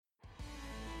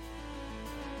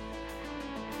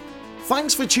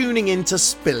thanks for tuning in to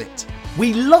Spill It.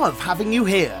 We love having you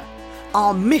here.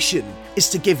 Our mission is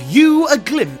to give you a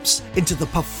glimpse into the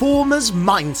performer's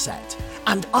mindset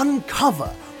and uncover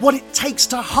what it takes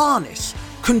to harness,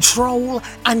 control,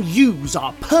 and use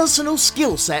our personal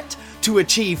skill set to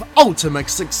achieve ultimate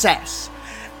success.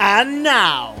 And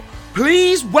now,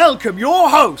 please welcome your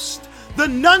host, the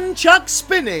nunchuck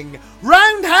spinning,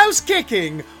 roundhouse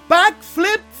kicking,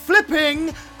 backflip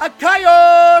flipping,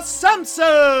 Akayo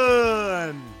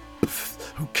Samson!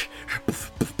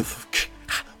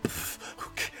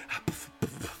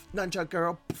 Nunchuck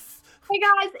girl. Hey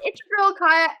guys, it's your girl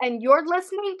Kaya, and you're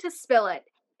listening to Spill It.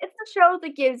 It's the show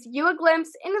that gives you a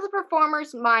glimpse into the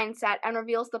performer's mindset and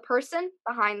reveals the person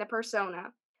behind the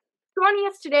persona. Joining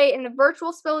us today in the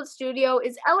virtual Spill It studio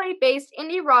is LA-based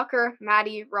indie rocker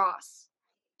Maddie Ross.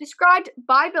 Described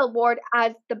by Billboard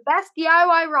as the best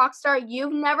DIY rock star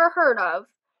you've never heard of,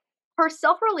 her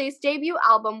self-released debut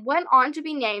album went on to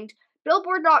be named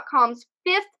Billboard.com's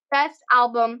 5th best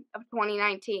album of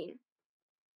 2019.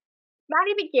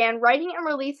 Maddie began writing and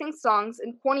releasing songs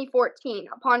in 2014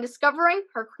 upon discovering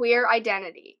her queer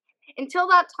identity. Until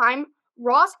that time,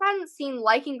 Ross hadn't seen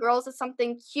liking girls as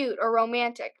something cute or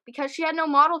romantic because she had no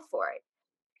model for it.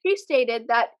 She stated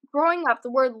that growing up, the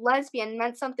word lesbian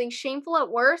meant something shameful at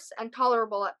worst and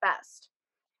tolerable at best.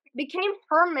 It became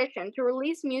her mission to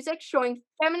release music showing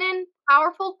feminine,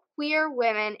 powerful queer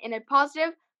women in a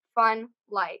positive, fun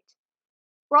light.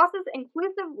 Ross's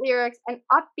inclusive lyrics and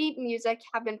upbeat music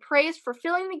have been praised for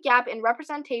filling the gap in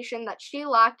representation that she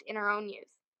lacked in her own youth.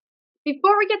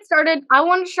 Before we get started, I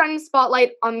want to shine the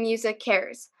spotlight on Music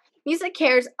Cares. Music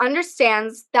Cares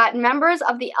understands that members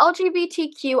of the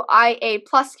LGBTQIA+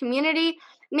 community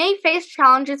may face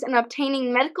challenges in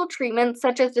obtaining medical treatment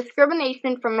such as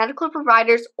discrimination from medical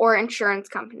providers or insurance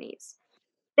companies.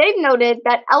 They've noted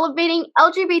that elevating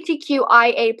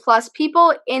LGBTQIA+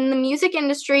 people in the music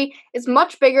industry is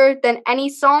much bigger than any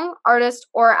song, artist,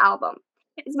 or album.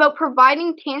 It's about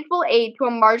providing tangible aid to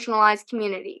a marginalized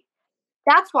community.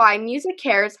 That's why Music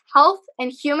Cares Health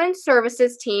and Human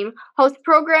Services team hosts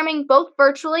programming both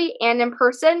virtually and in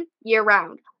person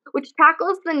year-round, which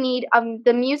tackles the need of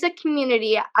the music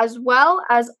community as well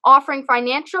as offering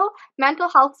financial, mental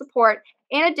health support,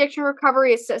 and addiction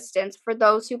recovery assistance for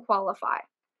those who qualify.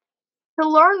 To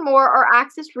learn more or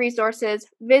access resources,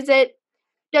 visit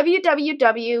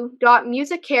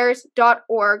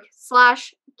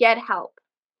www.musiccares.org/gethelp.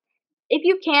 If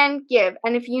you can, give,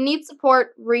 and if you need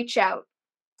support, reach out.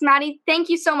 Maddie, thank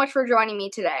you so much for joining me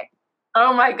today.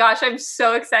 Oh my gosh, I'm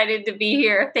so excited to be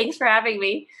here. Thanks for having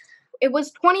me. It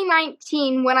was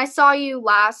 2019 when I saw you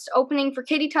last, opening for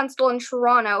Katie Tunstall in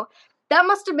Toronto. That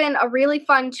must have been a really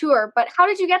fun tour, but how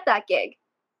did you get that gig?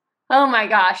 Oh my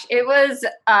gosh, it was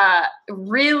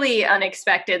really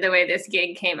unexpected the way this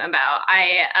gig came about.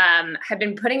 I had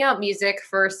been putting out music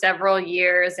for several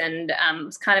years and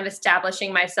was kind of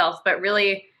establishing myself, but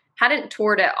really hadn't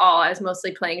toured at all. I was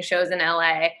mostly playing shows in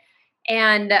LA.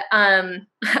 And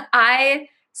I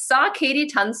saw Katie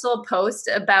Tunstall post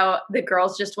about the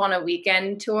Girls Just Want a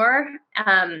Weekend tour.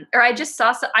 I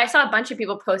saw a bunch of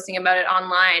people posting about it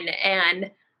online,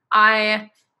 and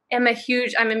I'm a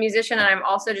musician, and I'm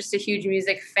also just a huge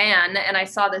music fan. And I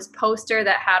saw this poster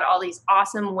that had all these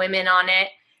awesome women on it.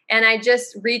 And I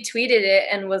just retweeted it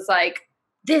and was like,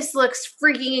 this looks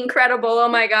freaking incredible. Oh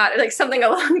my God. Like something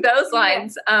along those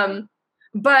lines.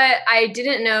 But I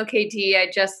didn't know KT. I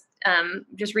just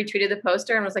retweeted the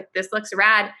poster and was like, this looks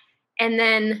rad. And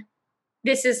then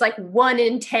this is like 1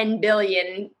 in 10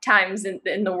 billion times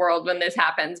in the world when this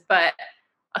happens. But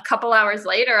a couple hours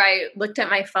later, I looked at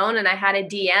my phone and I had a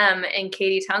DM, and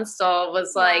Katie Tunstall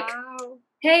was like, Wow.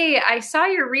 hey, I saw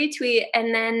your retweet,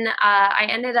 and then I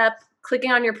ended up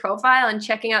clicking on your profile and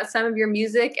checking out some of your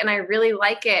music, and I really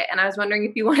like it, and I was wondering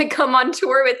if you want to come on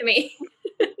tour with me.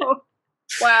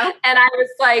 Wow. And I was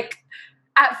like,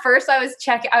 at first I was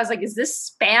like, is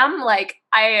this spam? Like,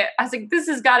 I was like, this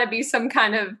has got to be some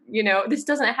kind of, this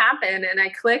doesn't happen. And I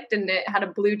clicked and it had a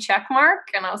blue check mark,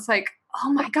 and I was like,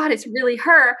 oh my God, it's really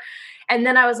her. And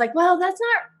then I was like, well,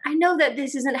 I know that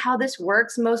this isn't how this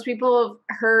works. Most people of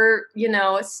her,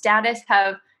 status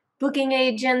have booking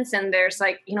agents, and there's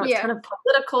like, it's kind of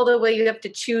political the way you have to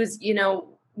choose,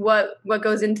 what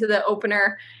goes into the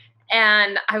opener.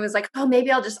 And I was like, oh,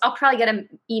 maybe I'll probably get an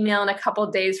email in a couple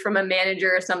of days from a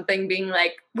manager or something being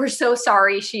like, we're so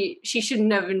sorry. She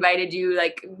shouldn't have invited you.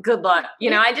 Like, good luck.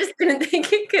 I just didn't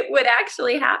think it would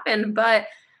actually happen. But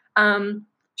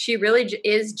she really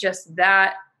is just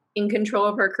that in control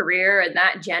of her career and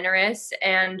that generous.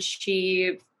 And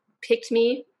she picked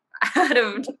me out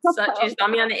of such, she saw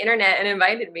me on the internet and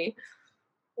invited me.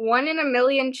 one in a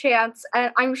million chance,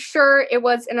 and I'm sure it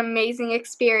was an amazing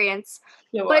experience.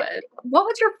 It But was. what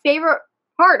was your favorite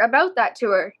part about that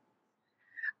tour?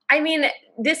 I mean,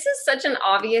 this is such an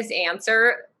obvious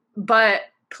answer, but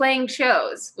playing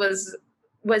shows was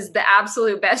the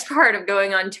absolute best part of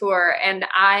going on tour, and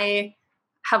I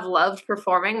have loved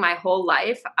performing my whole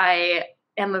life. I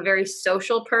am a very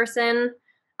social person,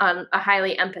 a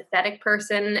highly empathetic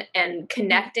person, and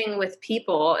connecting with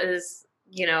people is,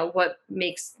 what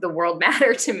makes the world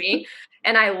matter to me.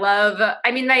 And I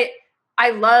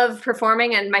love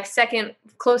performing, and my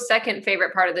close second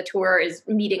favorite part of the tour is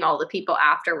meeting all the people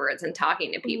afterwards and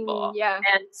talking to people. Yeah.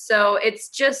 And so it's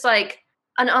just like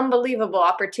an unbelievable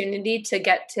opportunity to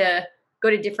get to go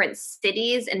to different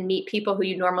cities and meet people who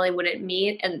you normally wouldn't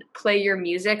meet and play your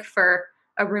music for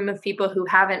a room of people who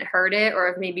haven't heard it or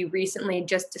have maybe recently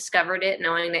just discovered it,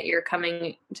 knowing that you're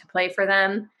coming to play for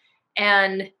them.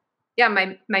 And yeah,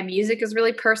 my music is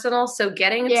really personal. So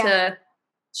getting to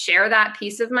share that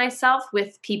piece of myself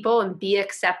with people and be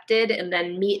accepted and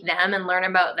then meet them and learn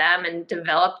about them and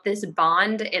develop this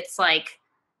bond, it's like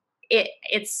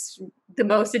it's the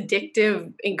most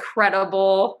addictive,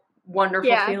 incredible,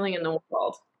 wonderful feeling in the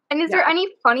world. And is there any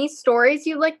funny stories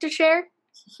you'd like to share?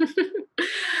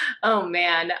 Oh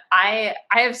man, I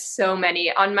have so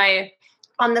many. On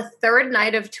the third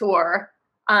night of tour,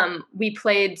 we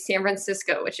played San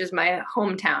Francisco, which is my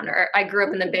hometown, or I grew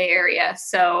up in the Bay Area.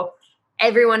 So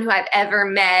everyone who I've ever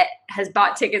met has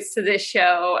bought tickets to this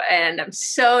show, and I'm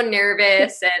so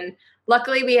nervous. And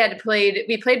luckily we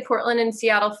played Portland and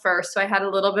Seattle first. So I had a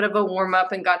little bit of a warm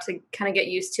up and got to kind of get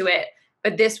used to it.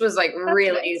 But this was like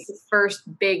really the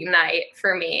first big night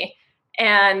for me.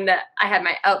 And I had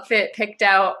my outfit picked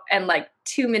out, and like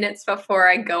 2 minutes before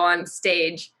I go on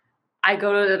stage, I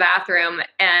go to the bathroom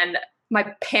and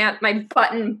my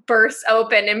button bursts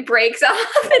open and breaks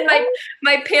off, and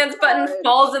my pants button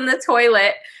falls in the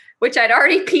toilet, which I'd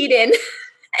already peed in.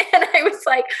 And I was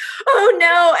like, oh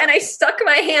no. And I stuck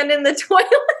my hand in the toilet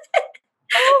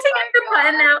to get the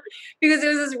button out, because it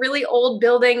was this really old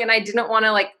building and I didn't want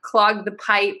to like clog the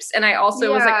pipes. And I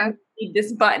also was like, I need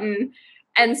this button.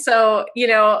 And so,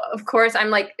 of course, I'm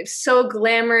like so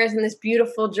glamorous in this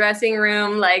beautiful dressing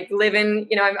room, like living,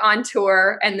 I'm on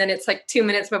tour. And then it's like 2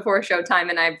 minutes before showtime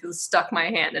and I've stuck my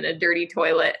hand in a dirty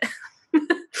toilet.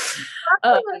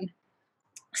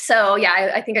 So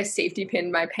yeah, I think I safety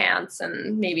pinned my pants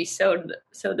and maybe sewed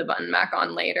the button back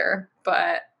on later.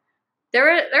 But there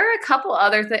were a couple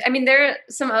other things. I mean, there are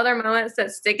some other moments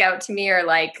that stick out to me, or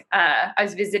like I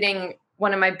was visiting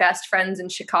one of my best friends in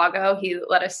Chicago. He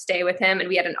let us stay with him and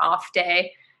we had an off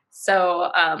day.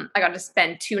 So I got to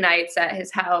spend 2 nights at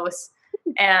his house,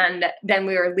 and then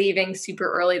we were leaving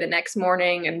super early the next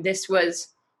morning. And this was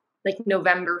like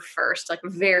November 1st, like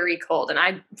very cold. And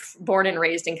I'm born and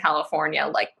raised in California.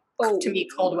 Like to me,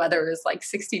 cold weather is like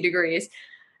 60 degrees.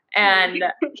 And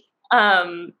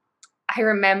I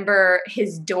remember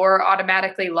his door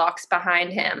automatically locks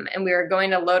behind him, and we were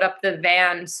going to load up the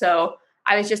van. So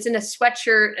I was just in a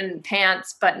sweatshirt and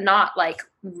pants, but not like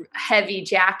heavy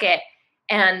jacket.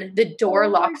 And the door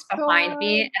locks behind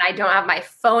me, and I don't have my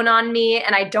phone on me,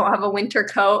 and I don't have a winter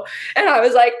coat. And I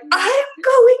was like, I'm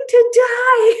going to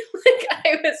die. Like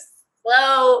I was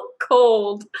so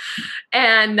cold.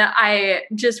 And I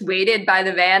just waited by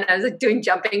the van. I was like doing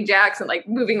jumping jacks and like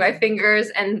moving my fingers.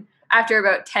 And after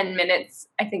about 10 minutes,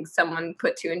 I think someone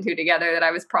put 2 and 2 together that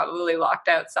I was probably locked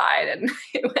outside, and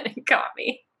it went and got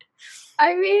me.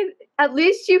 I mean, at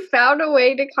least you found a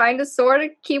way to kind of sort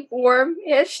of keep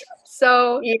warm-ish.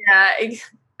 So yeah,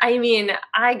 I mean,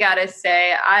 I gotta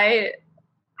say, I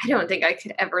don't think I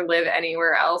could ever live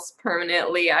anywhere else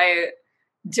permanently. I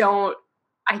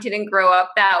didn't grow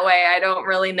up that way. I don't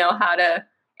really know how to.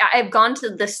 I've gone to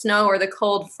the snow or the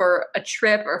cold for a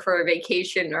trip or for a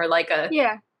vacation or like a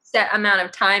set amount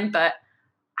of time, but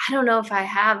I don't know if I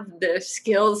have the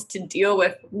skills to deal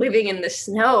with living in the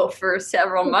snow for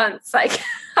several months. Like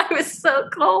I was so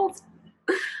cold.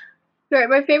 Right.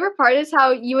 My favorite part is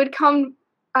how you would come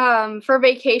for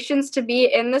vacations to be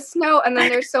in the snow, and then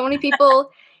there's so many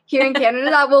people here in Canada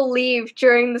that will leave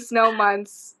during the snow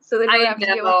months, so they don't have to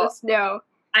deal with the snow.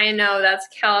 I know, that's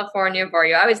California for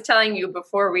you. I was telling you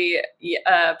before we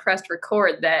pressed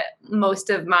record that most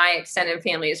of my extended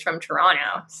family is from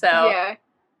Toronto. So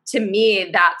to me,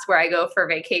 that's where I go for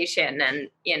vacation. And,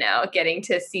 getting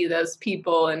to see those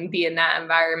people and be in that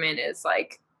environment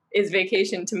is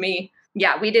vacation to me.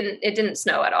 Yeah, it didn't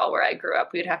snow at all where I grew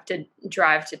up. We'd have to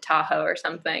drive to Tahoe or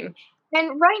something.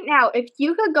 And right now, if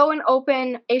you could go and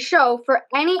open a show for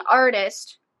any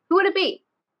artist, who would it be?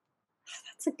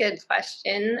 That's a good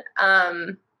question.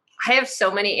 I have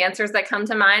so many answers that come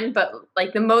to mind, but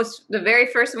like the very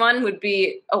first one would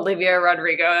be Olivia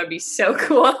Rodrigo. That'd be so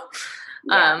cool.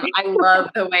 Yeah. I love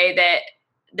the way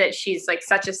that she's like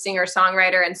such a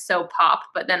singer-songwriter and so pop,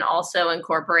 but then also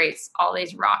incorporates all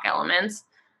these rock elements.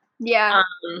 Yeah.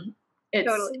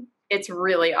 Totally. It's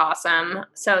really awesome.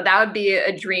 So that would be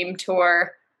a dream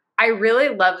tour. I really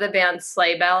love the band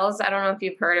Sleigh Bells. I don't know if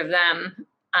you've heard of them.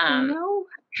 No.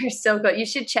 They're so good. You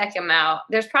should check them out.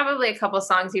 There's probably a couple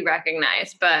songs you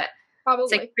recognize, but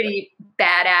it's like pretty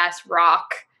badass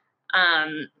rock.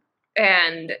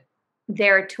 And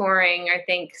they're touring, I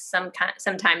think,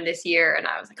 sometime this year. And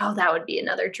I was like, oh, that would be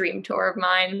another dream tour of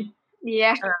mine.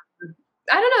 Yeah.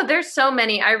 I don't know. There's so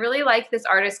many. I really like this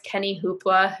artist, Kenny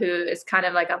Hoopla, who is kind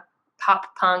of like a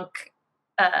pop punk.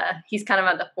 He's kind of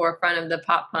at the forefront of the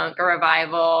pop punk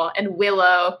revival. And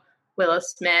Willow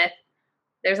Smith.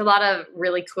 There's a lot of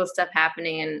really cool stuff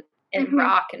happening in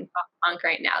rock and pop punk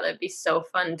right now. That'd be so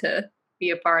fun to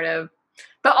be a part of.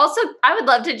 But also, I would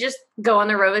love to just go on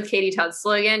the road with Katie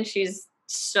Tunstall again. She's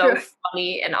so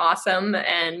funny and awesome.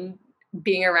 And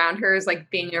being around her is like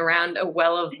being around a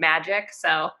well of magic.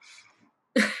 So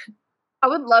I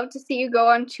would love to see you go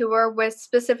on tour with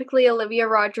specifically Olivia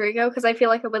Rodrigo, because I feel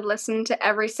like I would listen to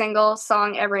every single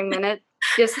song every minute,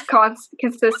 just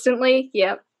consistently.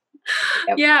 Yep.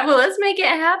 Yeah, well, let's make it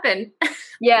happen.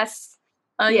 Yes.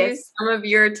 I'll use some of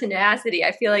your tenacity.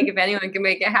 I feel like if anyone can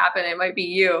make it happen, it might be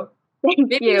you.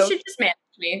 Maybe you should just manage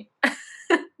me.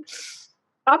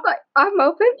 I'm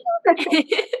open to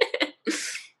it.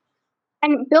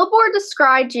 And Billboard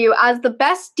described you as the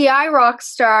best DI rock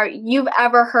star you've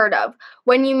ever heard of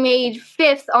when you made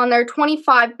 5th on their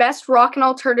 25 best rock and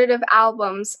alternative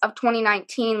albums of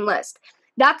 2019 list.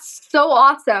 That's so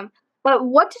awesome. But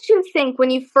what did you think when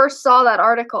you first saw that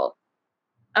article?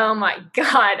 Oh my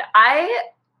God.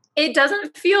 It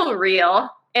doesn't feel real.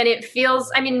 And it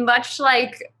feels, much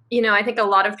like, I think a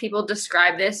lot of people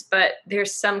describe this, but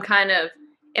there's some kind of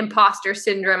imposter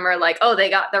syndrome or like, oh, they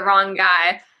got the wrong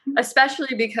guy,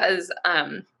 especially because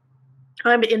I'm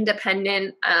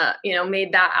independent,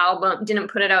 made that album, didn't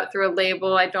put it out through a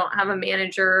label. I don't have a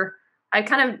manager. We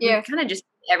kind of just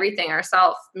did everything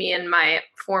ourselves, me and my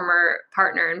former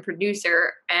partner and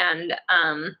producer. And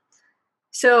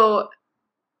so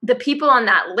the people on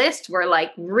that list were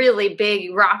like really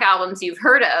big rock albums you've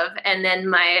heard of. And then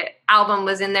my album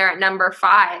was in there at number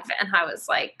 5. And I was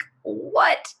like,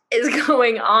 what is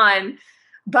going on?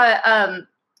 But, a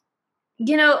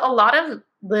lot of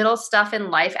little stuff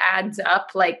in life adds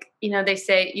up. Like, they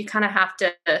say you kind of have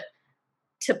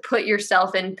to put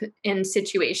yourself in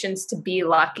situations to be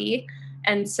lucky.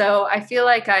 And so I feel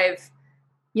like I've,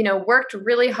 worked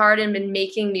really hard and been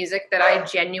making music that I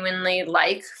genuinely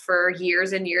like for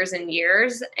years and years and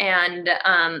years, and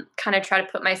kind of try to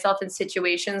put myself in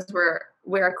situations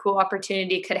where a cool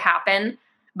opportunity could happen.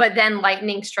 But then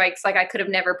lightning strikes, like I could have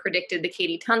never predicted the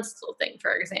Katie Tunstall thing,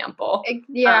 for example.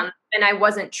 Yeah. And I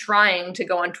wasn't trying to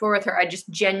go on tour with her. I just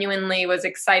genuinely was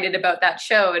excited about that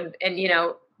show and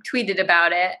tweeted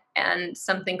about it, and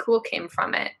something cool came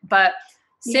from it. But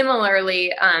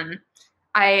similarly,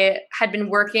 I had been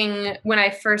working when I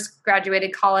first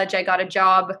graduated college. I got a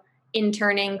job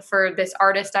interning for this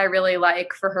artist I really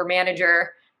like, for her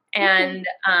manager. And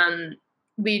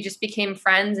we just became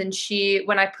friends. And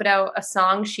when I put out a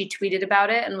song, she tweeted about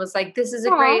it and was like, this is a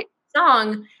great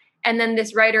song. And then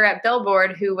this writer at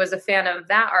Billboard, who was a fan of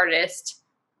that artist,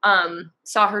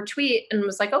 saw her tweet and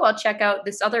was like, oh, I'll check out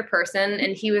this other person.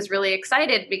 And he was really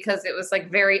excited because it was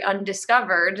like very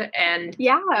undiscovered. And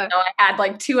I had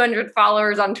like 200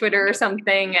 followers on Twitter or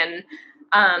something. And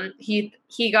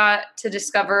he got to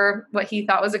discover what he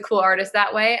thought was a cool artist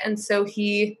that way. And so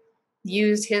he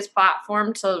used his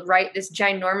platform to write this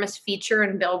ginormous feature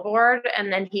in Billboard.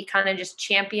 And then he kind of just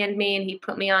championed me, and he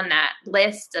put me on that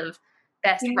list of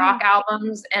best rock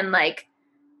albums. And like,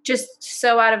 just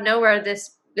so out of nowhere,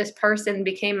 this person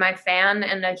became my fan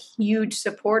and a huge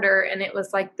supporter. And it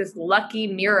was like this lucky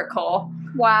miracle.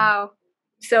 Wow.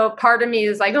 So part of me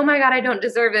is like, oh my God, I don't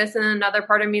deserve this. And another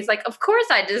part of me is like, of course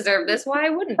I deserve this. Why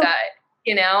wouldn't I?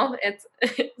 It's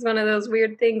one of those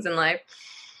weird things in life.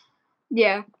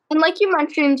 Yeah. And like you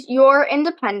mentioned, you're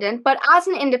independent, but as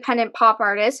an independent pop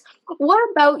artist, what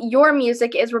about your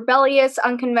music is rebellious,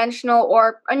 unconventional,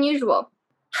 or unusual?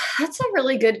 That's a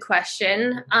really good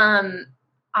question.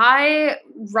 I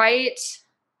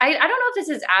don't know if this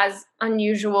is as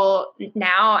unusual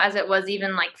now as it was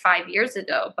even like 5 years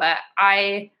ago, but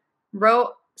I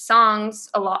wrote songs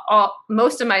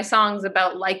most of my songs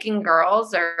about liking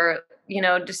girls, or,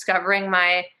 discovering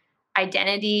my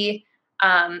identity,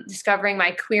 discovering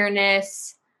my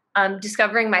queerness,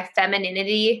 discovering my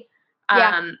femininity.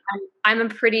 Yeah. I'm a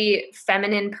pretty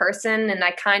feminine person, and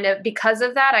because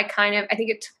of that, I think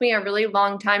it took me a really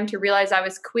long time to realize I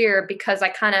was queer, because I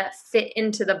kind of fit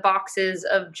into the boxes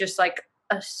of just like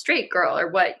a straight girl, or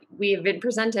what we've been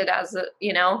presented as, a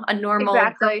normal,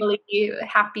 Exactly. girly,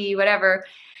 happy, whatever.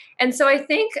 And so I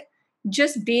think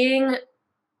just being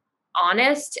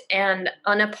honest and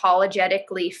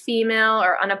unapologetically female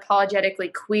or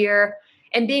unapologetically queer,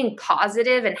 and being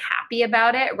positive and happy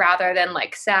about it rather than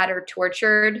like sad or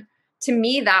tortured, to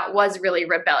me that was really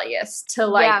rebellious, to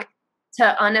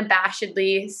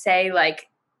unabashedly say like,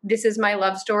 this is my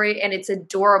love story and it's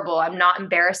adorable, I'm not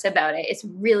embarrassed about it, it's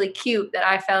really cute that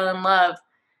I fell in love.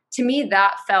 To me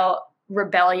that felt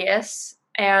rebellious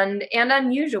and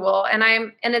unusual, and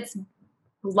it's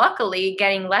luckily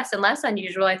getting less and less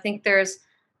unusual. I think there's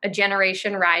a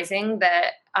generation rising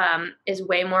that is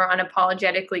way more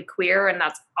unapologetically queer, and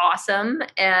that's awesome.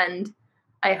 And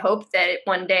I hope that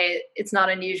one day it's not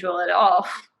unusual at all.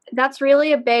 That's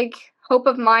really a big hope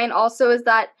of mine also, is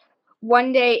that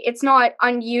one day it's not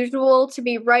unusual to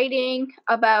be writing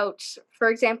about, for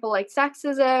example, like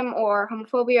sexism or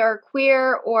homophobia or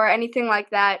queer or anything like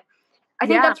that. I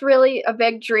think that's really a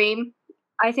big dream.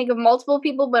 I think of multiple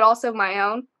people, but also my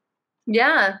own.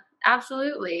 Yeah,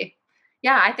 absolutely.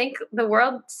 Yeah, I think the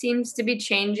world seems to be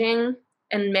changing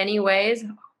in many ways,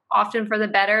 often for the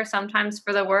better, sometimes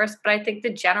for the worse, but I think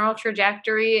the general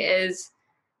trajectory is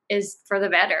for the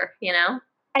better,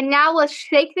 And now let's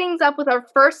shake things up with our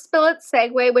first Spill It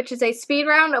segue, which is a speed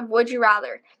round of Would You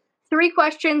Rather. 3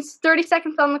 questions, 30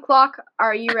 seconds on the clock.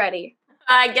 Are you ready?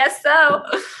 I guess so.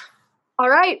 All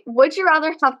right. Would you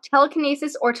rather have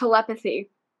telekinesis or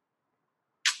telepathy?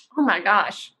 Oh my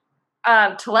gosh.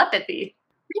 Telepathy.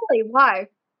 Really? Why?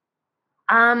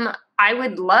 I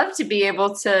would love to be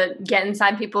able to get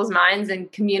inside people's minds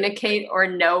and communicate or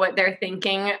know what they're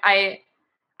thinking. I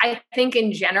think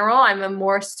in general, I'm a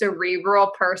more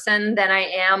cerebral person than I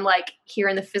am like here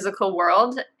in the physical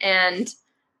world. And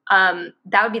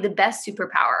that would be the best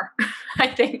superpower, I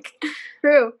think.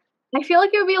 True. I feel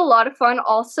like it would be a lot of fun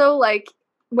also, like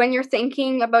when you're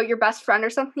thinking about your best friend or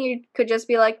something, you could just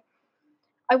be like,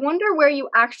 I wonder where you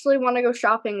actually want to go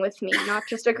shopping with me, not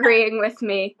just agreeing with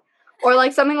me. Or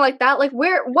like something like that. Like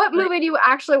what movie do you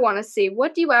actually want to see?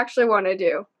 What do you actually want to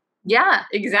do? Yeah,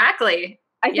 exactly.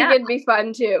 I think it'd be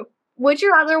fun too. Would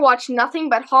you rather watch nothing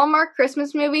but Hallmark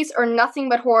Christmas movies or nothing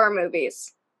but horror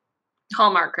movies?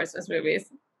 Hallmark Christmas movies.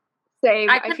 Same.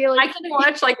 I feel like I can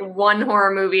watch like one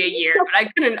horror movie a year, but I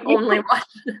couldn't only watch.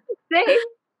 Same.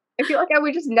 I feel like I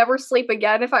would just never sleep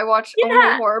again if I watched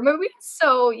only horror movies.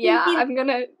 So yeah, I'm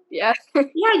gonna Yeah,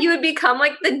 you would become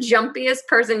like the jumpiest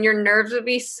person. Your nerves would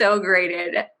be so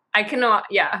grated. I cannot.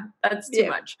 Yeah, that's too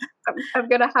much. I'm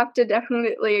gonna have to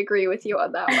definitely agree with you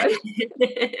on that one.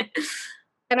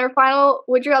 And our final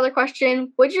Would You Rather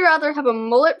question: Would you rather have a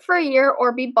mullet for a year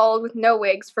or be bald with no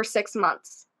wigs for 6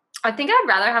 months? I think I'd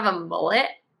rather have a mullet.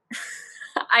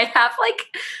 I have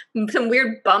like some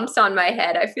weird bumps on my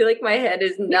head. I feel like my head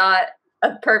is not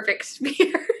a perfect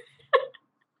sphere.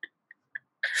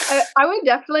 I would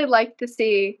definitely like to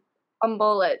see a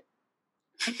mullet.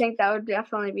 I think that would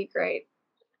definitely be great.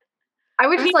 I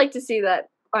would just like to see that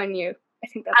on you. I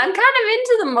think that's I'm kind of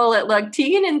into the mullet look.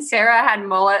 Tegan and Sarah had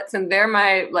mullets, and they're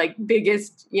my like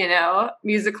biggest,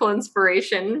 musical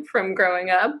inspiration from growing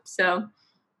up. So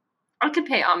I could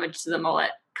pay homage to the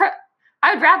mullet.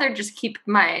 I would rather just keep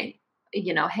my,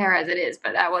 hair as it is,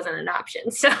 but that wasn't an option.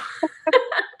 So,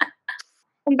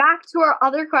 and back to our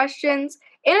other questions.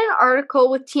 In an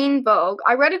article with Teen Vogue,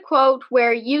 I read a quote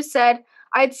where you said,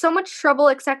 I had so much trouble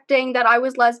accepting that I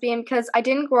was lesbian because I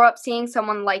didn't grow up seeing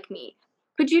someone like me.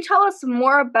 Could you tell us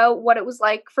more about what it was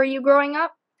like for you growing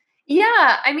up?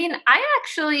 Yeah, I mean,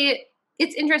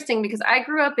 it's interesting because I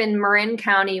grew up in Marin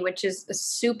County, which is a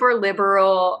super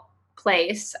liberal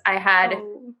place. I had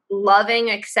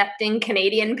loving, accepting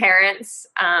Canadian parents.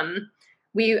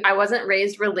 I wasn't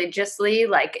raised religiously.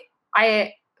 Like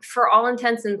for all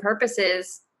intents and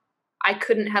purposes, I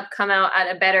couldn't have come out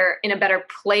in a better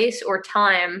place or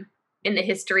time in the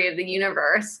history of the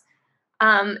universe.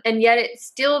 And yet it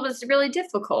still was really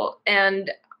difficult.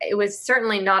 And it was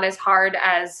certainly not as hard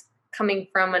as coming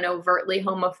from an overtly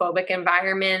homophobic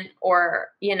environment, or,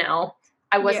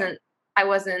 I wasn't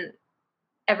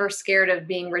ever scared of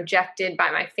being rejected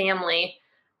by my family.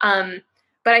 But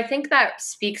I think that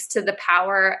speaks to the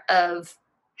power of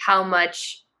how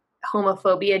much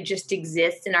homophobia just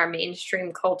exists in our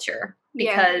mainstream culture.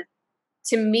 Because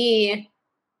to me,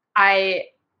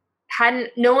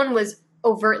 no one was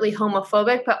overtly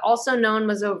homophobic, but also no one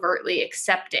was overtly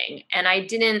accepting. And I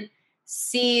didn't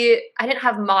I didn't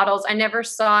have models. I never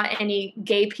saw any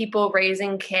gay people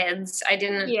raising kids. I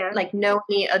didn't like know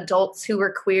any adults who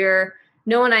were queer.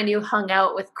 No one I knew hung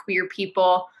out with queer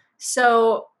people.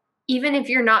 So even if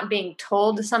you're not being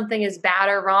told something is bad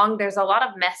or wrong, there's a lot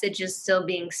of messages still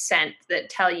being sent that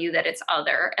tell you that it's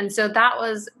other. And so that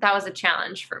was a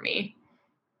challenge for me.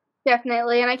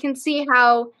 Definitely. And I can see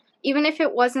how even if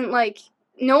it wasn't like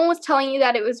no one was telling you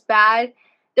that it was bad,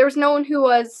 there was no one who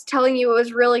was telling you it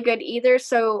was really good either.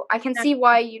 So I can see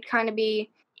why you'd kind of be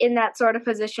in that sort of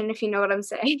position, if you know what I'm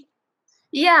saying.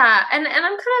 Yeah. And I'm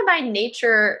kind of by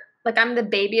nature, like I'm the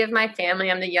baby of my family.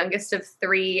 I'm the youngest of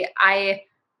 3. I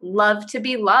love to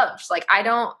be loved. Like I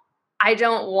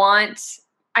don't want,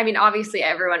 I mean, obviously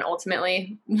everyone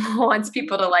ultimately wants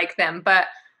people to like them, but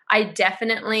I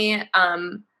definitely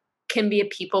can be a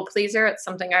people pleaser. It's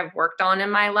something I've worked on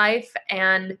in my life.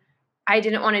 And I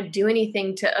didn't want to do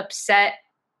anything to upset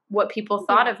what people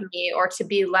thought of me or to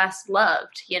be less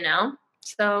loved, you know?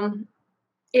 So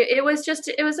it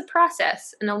was a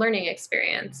process and a learning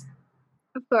experience.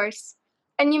 Of course.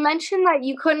 And you mentioned that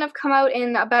you couldn't have come out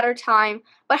in a better time,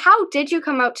 but how did you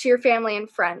come out to your family and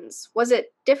friends? Was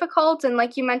it difficult? And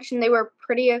like you mentioned, they were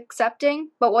pretty accepting,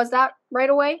 but was that right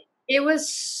away? It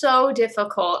was so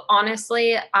difficult.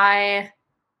 Honestly, I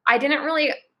didn't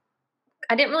really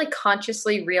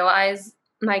consciously realize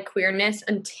my queerness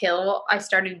until I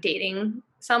started dating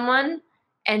someone.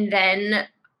 And then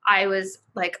I was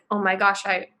like, oh my gosh,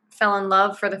 I fell in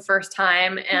love for the first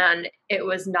time and it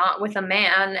was not with a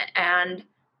man. And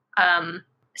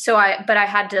but I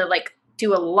had to like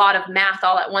do a lot of math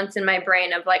all at once in my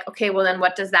brain of like, okay, well then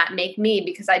what does that make me?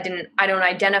 Because I don't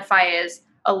identify as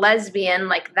a lesbian.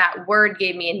 Like that word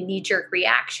gave me a knee-jerk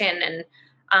reaction.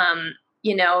 And,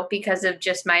 you know, because of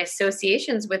just my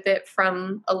associations with it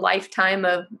from a lifetime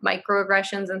of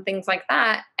microaggressions and things like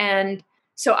that. And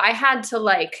so I had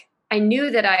to I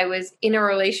knew that I was in a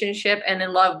relationship and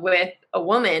in love with a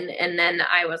woman. And then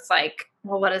I was like,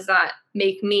 well, what does that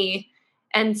make me?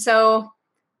 And so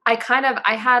I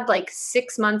had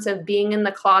 6 months of being in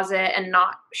the closet and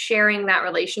not sharing that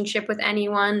relationship with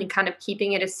anyone and kind of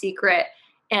keeping it a secret.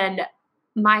 And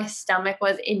my stomach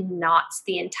was in knots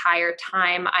the entire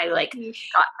time. I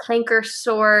got canker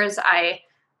sores. I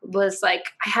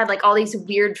had all these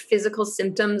weird physical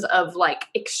symptoms of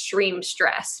extreme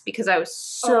stress because I was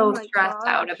so stressed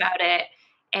out about it.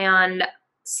 And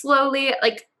slowly,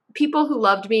 people who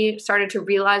loved me started to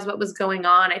realize what was going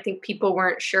on. I think people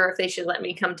weren't sure if they should let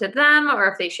me come to them or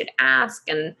if they should ask.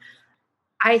 And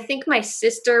I think my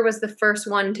sister was the first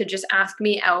one to just ask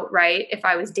me outright if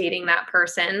I was dating that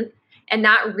person. And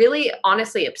that really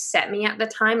honestly upset me at the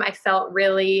time. I felt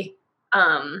really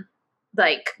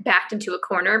backed into a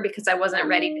corner because I wasn't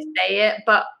ready to say it.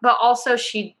 But also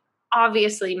she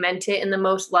obviously meant it in the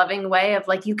most loving way of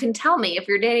you can tell me if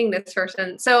you're dating this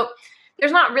person. So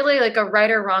there's not really a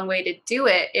right or wrong way to do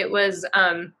it. It was,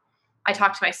 I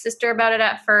talked to my sister about it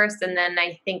at first. And then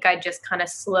I think I just kind of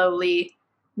slowly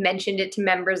mentioned it to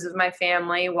members of my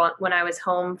family when I was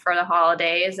home for the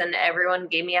holidays, and everyone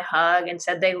gave me a hug and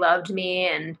said they loved me.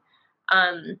 And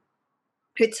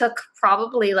it took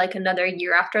probably another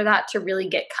year after that to really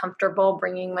get comfortable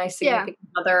bringing my significant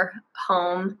other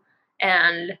home.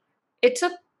 And it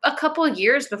took a couple of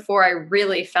years before I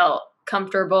really felt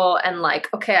comfortable and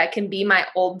okay, I can be my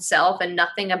old self and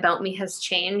nothing about me has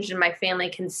changed, and my family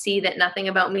can see that nothing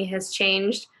about me has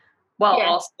changed, while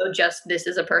also just this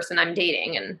is a person I'm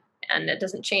dating and it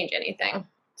doesn't change anything.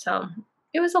 So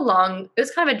it was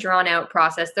kind of a drawn out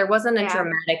process. There wasn't a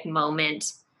dramatic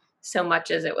moment so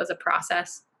much as it was a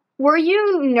process. Were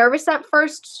you nervous at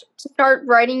first to start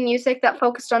writing music that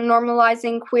focused on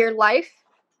normalizing queer life?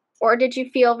 Or did you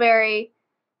feel very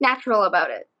natural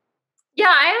about it? Yeah,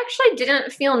 I actually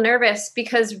didn't feel nervous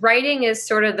because writing is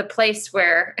sort of the place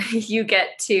where you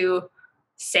get to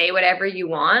say whatever you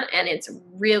want, and it's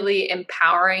really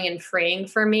empowering and freeing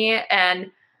for me.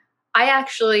 And I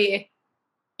actually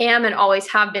am and always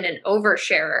have been an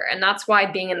oversharer, and that's why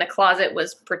being in the closet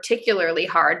was particularly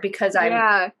hard because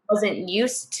I wasn't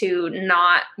used to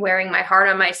not wearing my heart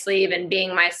on my sleeve and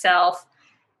being myself.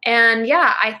 And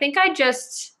I think I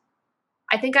just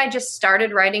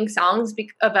started writing songs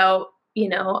about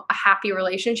a happy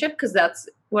relationship because that's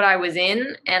what I was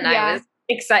in, and I was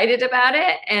excited about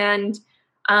it. And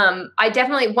I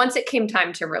definitely, once it came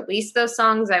time to release those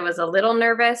songs, I was a little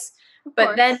nervous,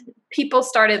 but then people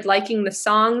started liking the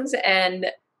songs and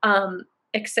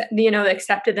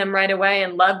accepted them right away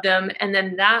and loved them. And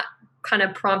then that kind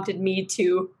of prompted me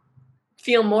to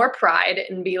feel more pride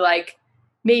and be like,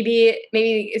 maybe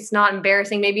it's not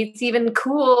embarrassing. Maybe it's even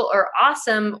cool or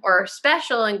awesome or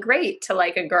special and great to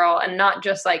like a girl, and not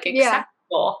just like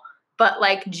acceptable, but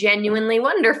like genuinely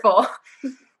wonderful.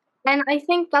 And I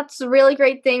think that's a really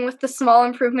great thing with the small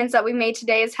improvements that we made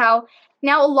today, is how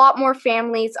now a lot more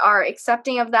families are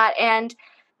accepting of that, and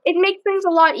it makes things a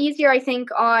lot easier, I think,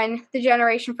 on the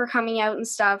generation for coming out and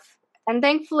stuff. And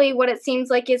thankfully, what it seems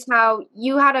like is how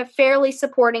you had a fairly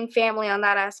supporting family on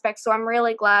that aspect. So I'm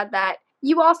really glad that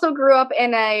you also grew up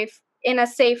in a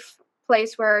safe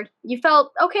place where you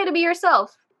felt okay to be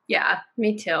yourself. Yeah,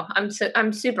 me too.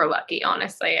 I'm super lucky,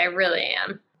 honestly. I really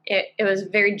am. It was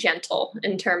very gentle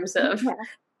in terms of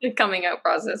the coming out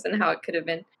process and how it could have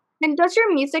been. And does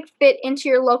your music fit into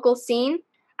your local scene?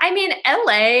 I mean,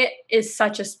 LA is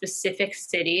such a specific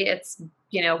city. It's,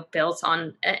 built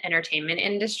on an entertainment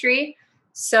industry.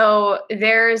 So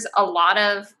there's a lot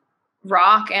of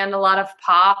rock and a lot of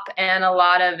pop and a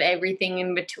lot of everything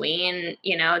in between.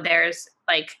 There's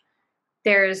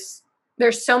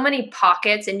so many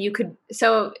pockets, and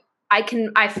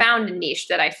I found a niche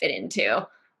that I fit into.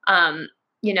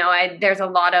 There's a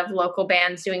lot of local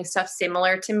bands doing stuff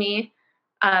similar to me.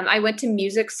 I went to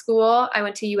music school. I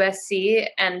went to USC,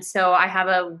 and so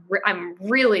I'm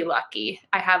really lucky.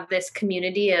 I have this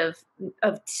community of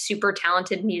super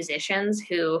talented musicians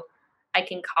who I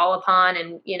can call upon,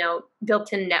 and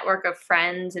built-in network of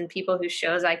friends and people whose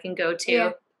shows I can go to.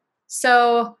 Yeah.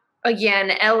 So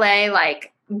again, LA,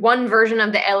 like one version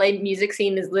of the LA music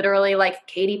scene is literally like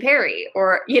Katy Perry,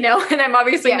 or, and I'm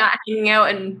obviously not hanging out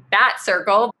in that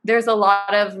circle. There's a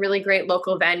lot of really great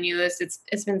local venues.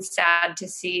 It's been sad to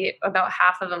see about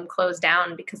half of them close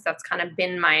down, because that's kind of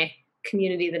been my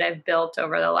community that I've built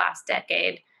over the last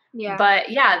decade. Yeah. But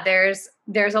yeah,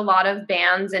 there's a lot of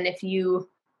bands, and if you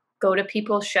go to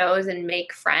people's shows and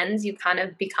make friends, you kind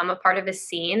of become a part of a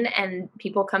scene, and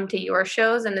people come to your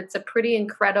shows, and it's a pretty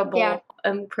incredible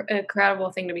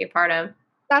thing to be a part of.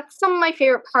 That's some of my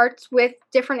favorite parts with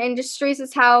different industries,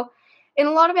 is how in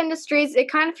a lot of industries it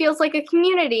kind of feels like a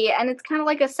community, and it's kind of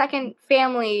like a second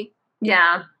family.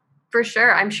 Yeah, for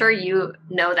sure. I'm sure you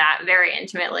know that very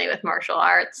intimately with martial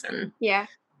arts. And yeah.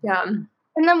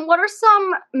 And then what are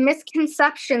some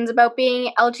misconceptions about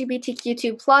being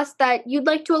LGBTQ2+ that you'd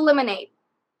like to eliminate?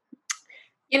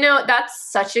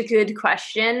 That's such a good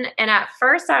question. And at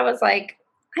first I was like,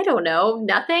 I don't know,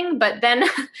 nothing. But then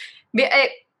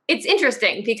it's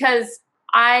interesting, because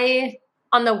I,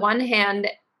 on the one hand,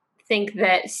 think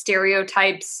that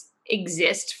stereotypes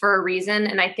exist for a reason.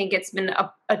 And I think it's been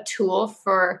a tool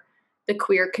for the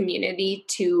queer community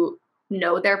to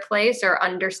know their place or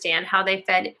understand how they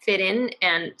fit in.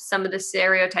 And some of the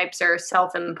stereotypes are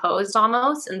self-imposed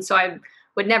almost. And so I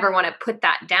would never want to put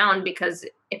that down, because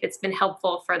if it's been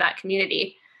helpful for that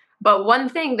community. But one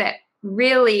thing that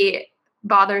really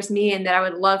bothers me, and that I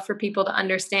would love for people to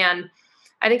understand,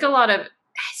 I think a lot of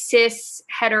cis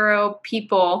hetero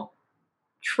people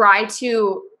try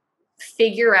to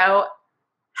figure out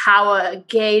how a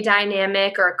gay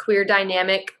dynamic or a queer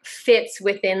dynamic fits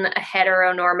within a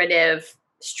heteronormative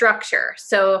structure.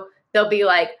 So they'll be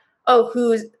like, oh,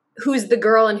 who's the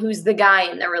girl and who's the guy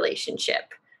in the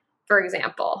relationship, for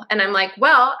example. And I'm like,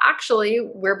 well, actually,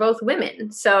 we're both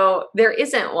women. So there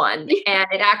isn't one. And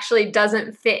it actually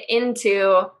doesn't fit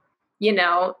into,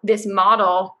 this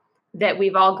model that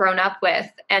we've all grown up with.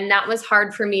 And that was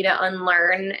hard for me to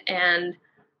unlearn. And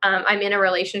I'm in a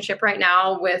relationship right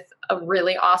now with a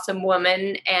really awesome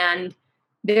woman, and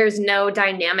there's no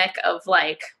dynamic of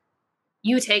like,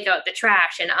 you take out the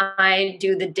trash and I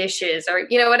do the dishes, or,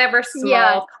 whatever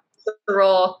small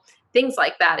role, things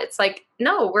like that. It's like,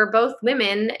 no, we're both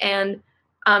women, and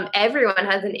everyone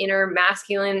has an inner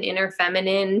masculine, inner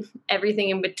feminine, everything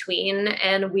in between.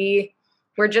 And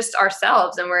we're just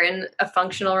ourselves, and we're in a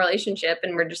functional relationship,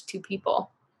 and we're just two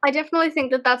people. I definitely think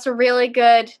that that's a really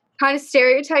good kind of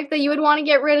stereotype that you would want to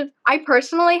get rid of. I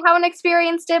personally haven't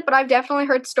experienced it, but I've definitely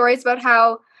heard stories about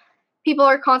how people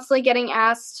are constantly getting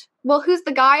asked, well, who's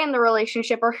the guy in the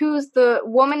relationship, or who's the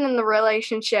woman in the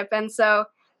relationship? And so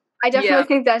I definitely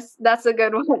think that's a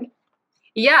good one.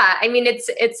 Yeah, I mean,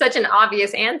 it's such an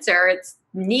obvious answer. It's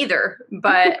neither,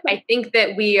 but I think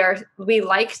that we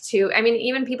like to, I mean,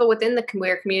 even people within the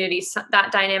queer community,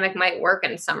 that dynamic might work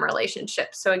in some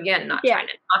relationships. So again, not trying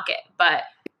to knock it, but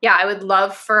yeah, I would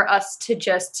love for us to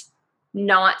just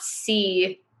not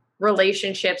see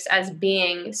relationships as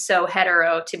being so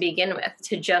hetero to begin with,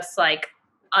 to just like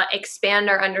expand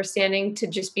our understanding to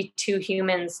just be two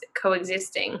humans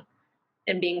coexisting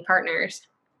and being partners.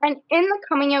 And in the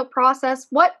coming out process,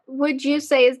 what would you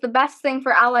say is the best thing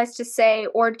for allies to say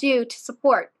or do to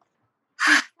support?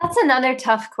 That's another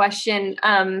tough question.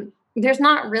 there's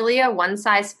not really a one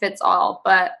size fits all,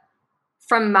 but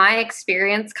from my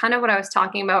experience, kind of what I was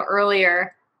talking about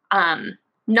earlier,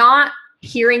 not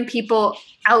hearing people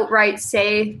outright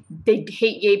say they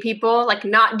hate gay people, like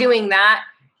not doing that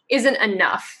isn't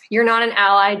enough. You're not an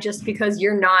ally just because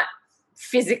you're not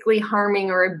physically harming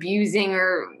or abusing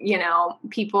or,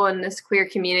 people in this queer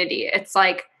community. It's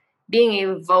like being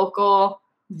a vocal,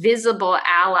 visible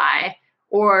ally.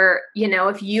 Or,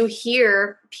 if you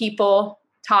hear people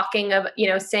talking of,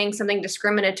 saying something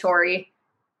discriminatory,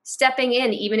 stepping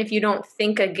in, even if you don't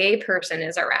think a gay person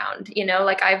is around,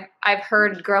 like I've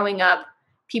heard growing up,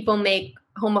 people make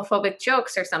homophobic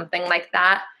jokes or something like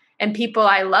that. And people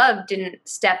I love didn't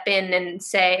step in and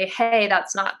say, hey,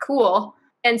 that's not cool.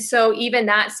 And so even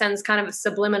that sends kind of a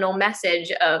subliminal message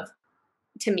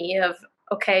to me,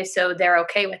 okay, so they're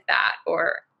okay with that.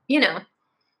 Or,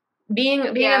 being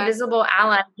a visible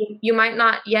ally, you might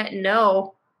not yet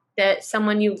know that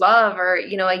someone you love or,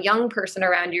 a young person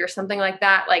around you or something like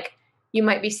that, like you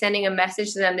might be sending a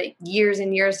message to them that years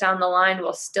and years down the line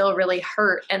will still really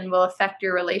hurt and will affect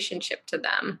your relationship to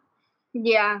them.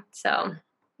 Yeah. So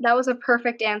that was a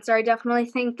perfect answer. I definitely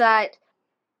think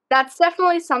that's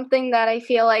definitely something that I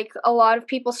feel like a lot of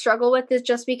people struggle with, is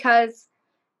just because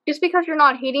you're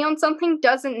not hating on something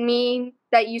doesn't mean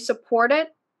that you support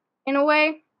it in a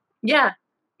way. Yeah,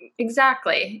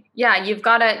 exactly. Yeah, you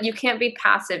can't be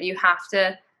passive. You have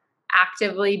to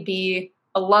actively be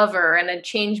a lover and a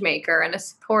change maker and a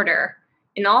supporter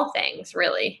in all things,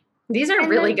 really. These are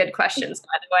really good questions, by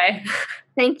the way.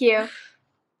 Thank you.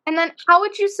 And then how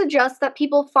would you suggest that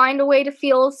people find a way to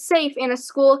feel safe in a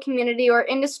school, community, or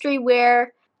industry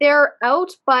where they're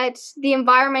out, but the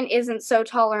environment isn't so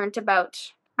tolerant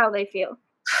about how they feel?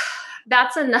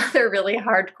 That's another really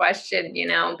hard question,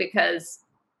 because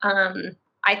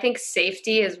I think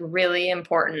safety is really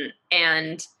important,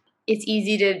 and it's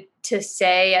easy to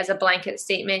say as a blanket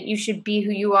statement, you should be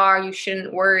who you are, you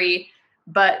shouldn't worry.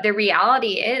 But the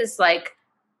reality is, like,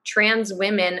 trans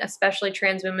women, especially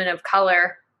trans women of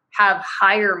color, have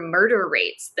higher murder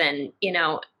rates than,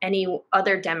 any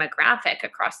other demographic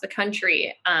across the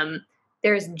country.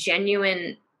 There's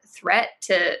genuine threat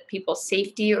to people's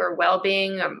safety or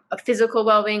well-being, physical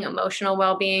well-being, emotional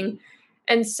well-being.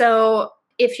 And so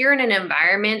if you're in an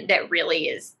environment that really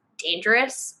is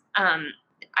dangerous,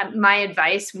 my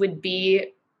advice would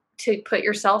be to put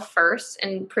yourself first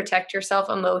and protect yourself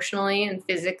emotionally and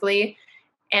physically,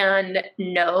 and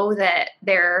know that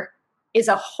there is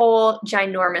a whole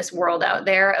ginormous world out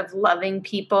there of loving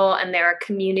people, and there are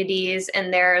communities,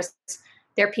 and there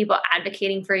are people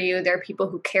advocating for you. There are people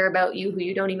who care about you who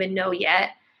you don't even know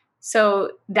yet.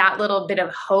 So that little bit of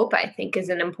hope, I think, is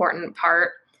an important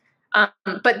part.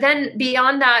 But then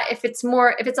beyond that, if it's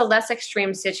a less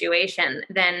extreme situation,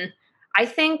 then I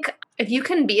think if you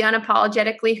can be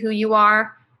unapologetically who you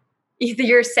are,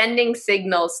 you're sending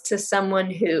signals to someone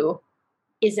who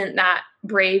isn't that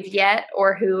brave yet,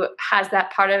 or who has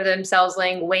that part of themselves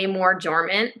laying way more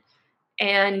dormant.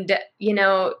 And,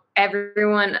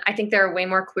 everyone, I think there are way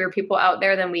more queer people out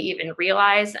there than we even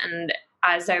realize. And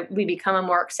as we become a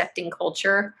more accepting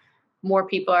culture, more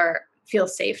people feel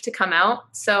safe to come out.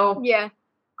 So yeah,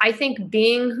 I think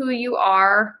being who you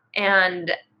are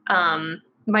and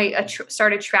might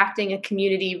start attracting a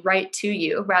community right to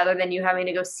you, rather than you having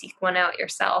to go seek one out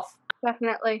yourself.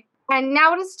 Definitely. And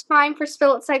now it is time for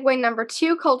Spill It segue number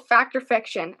 2, called Fact or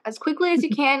Fiction. As quickly as you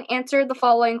can, answer the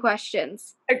following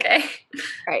questions. Okay. All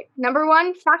right. Number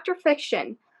 1, fact or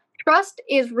fiction? Trust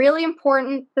is really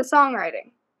important to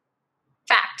songwriting.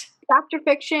 Fact. Fact or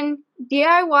fiction?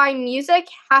 DIY music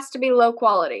has to be low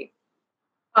quality.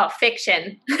 Oh,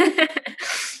 fiction.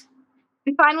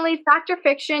 And finally, fact or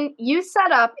fiction? You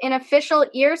set up an official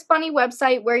Ears Bunny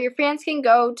website where your fans can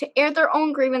go to air their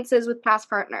own grievances with past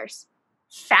partners.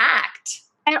 Fact.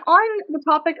 And on the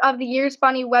topic of the Ears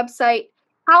Bunny website,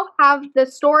 how have the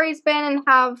stories been, and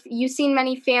have you seen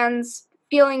many fans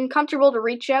feeling comfortable to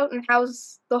reach out, and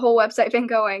how's the whole website been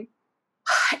going?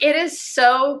 It is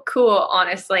so cool,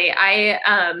 honestly.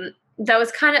 That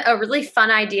was kind of a really fun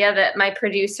idea that my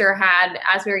producer had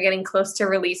as we were getting close to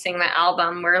releasing the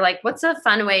album. We're like, what's a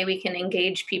fun way we can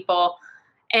engage people?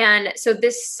 And so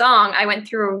this song, I went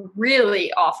through a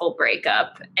really awful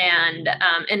breakup,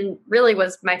 and really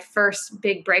was my first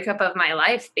big breakup of my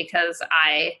life, because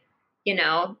I,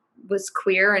 was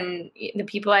queer, and the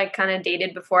people I kind of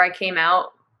dated before I came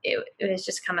out, it was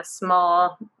just kind of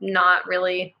small, not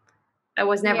really, I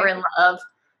was never in love.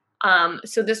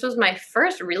 So this was my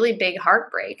first really big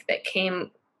heartbreak that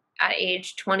came at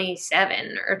age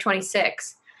 27 or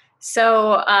 26.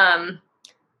 So,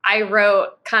 I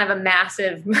wrote kind of a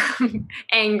massive,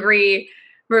 angry,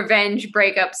 revenge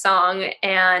breakup song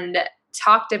and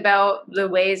talked about the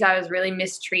ways I was really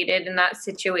mistreated in that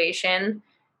situation.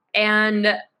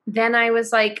 And then I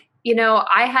was like,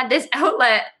 I had this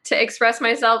outlet to express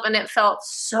myself, and it felt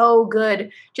so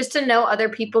good just to know other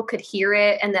people could hear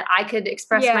it and that I could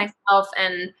express myself,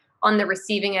 and on the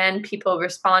receiving end, people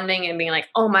responding and being like,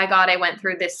 oh my God, I went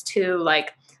through this too.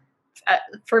 Like,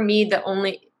 for me, the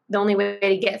only way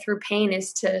to get through pain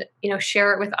is to,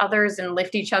 share it with others and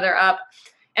lift each other up.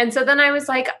 And so then I was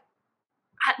like,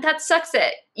 that sucks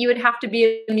that you would have to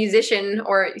be a musician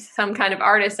or some kind of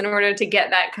artist in order to get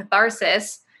that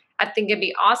catharsis. I think it'd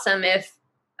be awesome if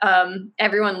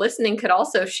everyone listening could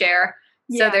also share.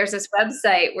 Yeah. So there's this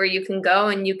website where you can go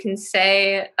and you can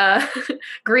say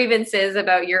grievances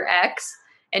about your ex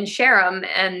and share them.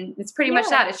 And it's pretty much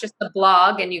that. It's just a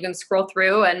blog, and you can scroll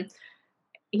through and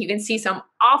you can see some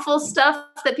awful stuff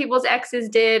that people's exes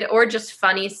did, or just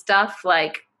funny stuff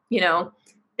like,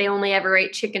 they only ever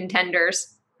ate chicken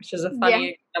tenders, which is a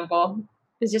funny example.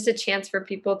 It's just a chance for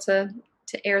people to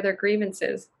air their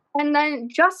grievances. And then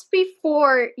just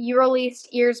before you released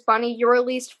Ears Bunny, you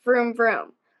released Vroom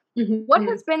Vroom. Mm-hmm. What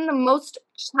has been the most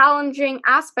challenging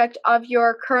aspect of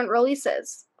your current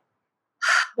releases?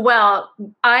 Well,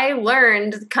 I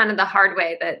learned kind of the hard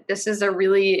way that this is a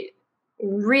really,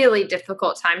 really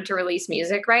difficult time to release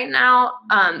music right now.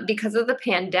 Because of the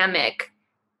pandemic,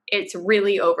 it's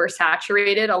really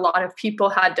oversaturated. A lot of people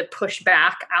had to push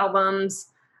back albums,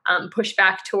 push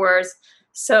back tours.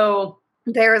 So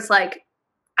there's like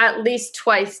at least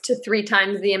 2 to 3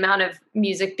 times the amount of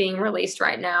music being released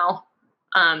right now,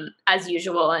 as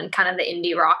usual, in kind of the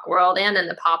indie rock world and in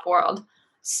the pop world.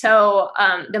 So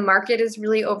the market is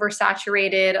really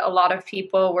oversaturated. A lot of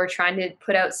people were trying to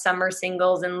put out summer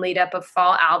singles and lead up of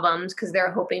fall albums because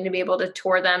they're hoping to be able to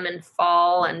tour them in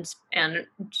fall and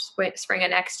spring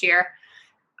of next year.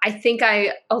 I think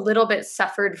I a little bit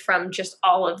suffered from just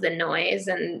all of the noise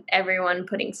and everyone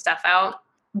putting stuff out.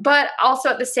 But also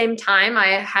at the same time, I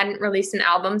hadn't released an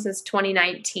album since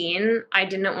 2019. I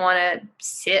didn't want to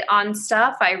sit on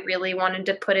stuff. I really wanted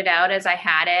to put it out as I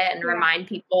had it and remind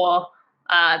people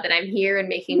that I'm here and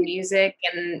making music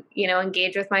and,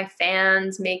 engage with my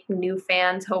fans, make new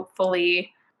fans,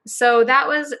 hopefully. So that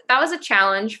was a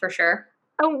challenge for sure.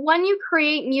 When you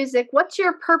create music, what's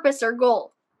your purpose or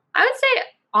goal? I would say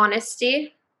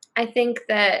honesty. I think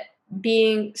that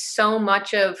being so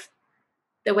much of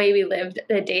the way we lived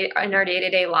in our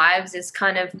day-to-day lives is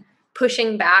kind of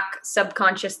pushing back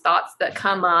subconscious thoughts that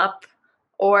come up,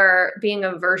 or being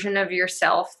a version of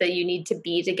yourself that you need to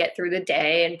be to get through the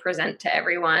day and present to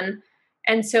everyone.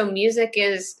 And so music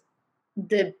is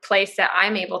the place that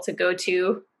I'm able to go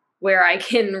to where I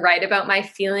can write about my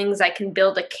feelings. I can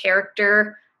build a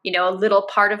character, a little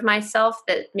part of myself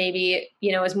that maybe,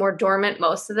 is more dormant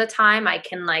most of the time. I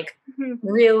can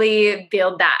really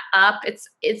build that up.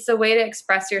 It's a way to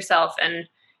express yourself, and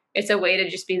it's a way to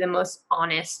just be the most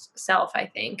honest self, I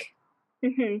think.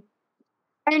 Mm-hmm.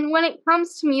 And when it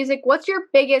comes to music, what's your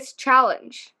biggest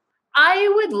challenge? I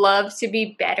would love to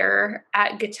be better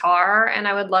at guitar, and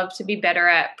I would love to be better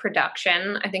at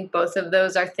production. I think both of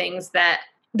those are things that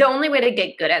the only way to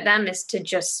get good at them is to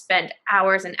just spend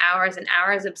hours and hours and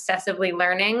hours obsessively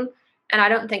learning. And I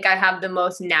don't think I have the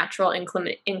most natural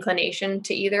inclination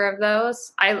to either of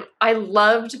those. I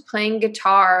loved playing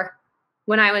guitar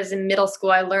when I was in middle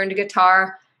school. I learned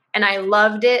guitar, and I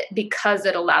loved it because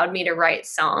it allowed me to write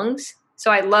songs. So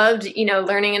I loved,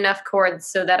 learning enough chords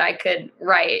so that I could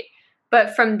write.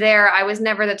 But from there, I was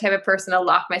never the type of person to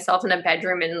lock myself in a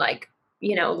bedroom and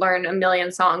learn a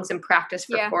million songs and practice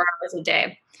for 4 hours a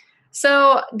day.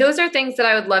 So those are things that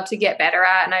I would love to get better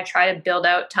at, and I try to build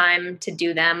out time to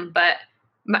do them. But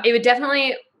it would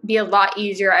definitely be a lot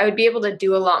easier. I would be able to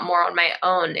do a lot more on my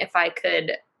own if I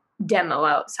could demo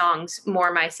out songs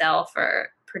more myself or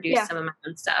produce some of my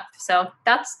own stuff. So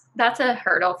that's a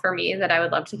hurdle for me that I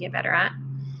would love to get better at.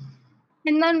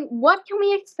 And then what can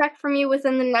we expect from you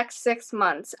within the next 6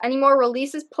 months? Any more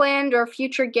releases planned or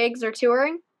future gigs or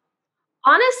touring?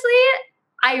 Honestly,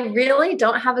 I really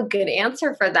don't have a good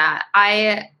answer for that.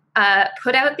 I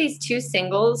put out these 2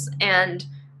 singles and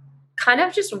kind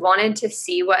of just wanted to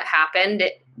see what happened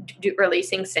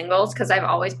releasing singles, because I've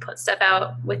always put stuff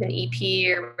out with an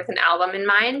EP or with an album in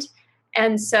mind.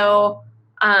 And so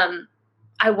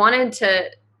I wanted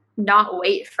to not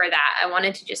wait for that. I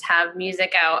wanted to just have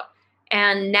music out.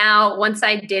 And now once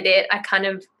I did it, I kind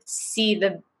of see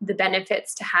the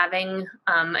benefits to having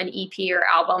an EP or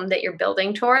album that you're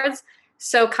building towards.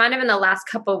 So kind of in the last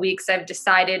couple of weeks, I've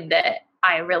decided that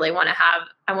I really want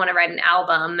to write an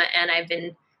album, and I've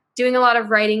been doing a lot of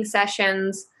writing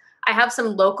sessions. I have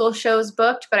some local shows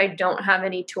booked, but I don't have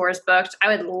any tours booked.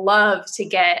 I would love to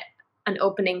get an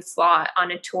opening slot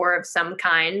on a tour of some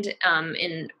kind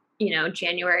in,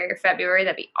 January or February.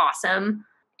 That'd be awesome.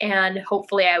 And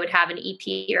hopefully I would have an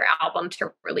EP or album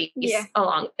to release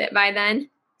along with it by then.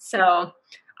 So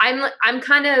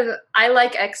I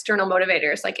like external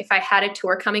motivators. Like if I had a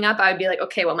tour coming up, I would be like,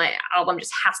 okay, well, my album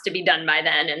just has to be done by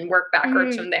then and work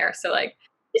backwards from there. So like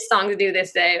this song to do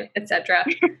this day, etc.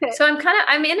 So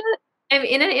I'm in an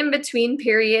in-between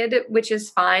period, which is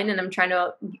fine. And I'm trying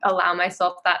to allow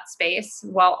myself that space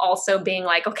while also being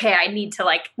like, okay, I need to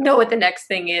like know what the next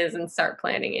thing is and start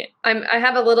planning it. I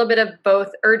have a little bit of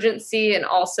both urgency and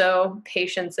also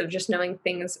patience of just knowing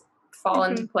things fall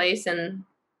into place and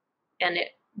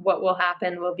what will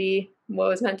happen will be what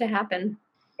was meant to happen.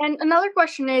 And another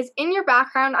question is, in your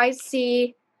background, I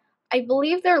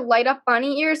believe they're light up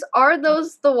bunny ears. Are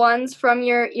those the ones from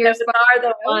your ears? Those are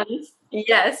the ones.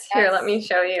 Yes. Here, let me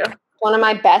show you. One of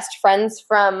my best friends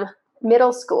from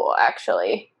middle school,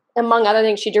 actually. Among other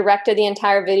things, she directed the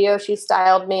entire video. She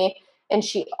styled me. And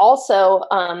she also,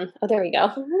 there we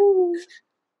go.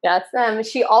 That's them.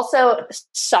 She also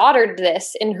soldered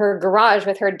this in her garage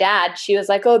with her dad. She was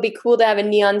like, oh, it'd be cool to have a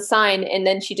neon sign. And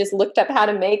then she just looked up how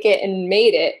to make it and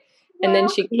made it. And then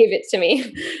she gave it to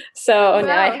me. So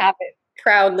now I have it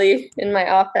proudly in my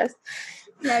office.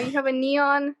 Now you have a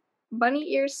neon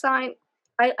bunny ear sign.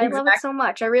 I love it so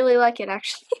much. I really like it,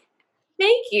 actually.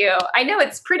 Thank you. I know,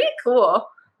 it's pretty cool.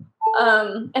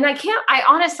 And I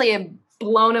honestly am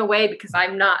blown away because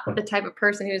I'm not the type of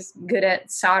person who's good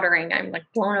at soldering. I'm like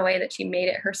blown away that she made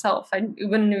it herself. It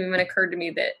wouldn't have even occurred to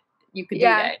me that you could do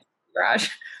that in the garage.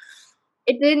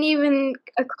 It didn't even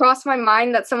cross my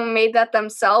mind that someone made that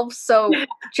themselves. So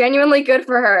genuinely good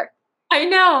for her. I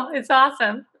know. It's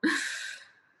awesome.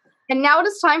 And now it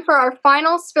is time for our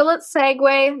final Spill It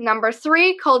segue, number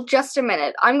 3, called Just a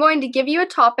Minute. I'm going to give you a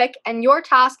topic, and your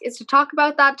task is to talk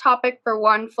about that topic for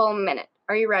 1 full minute.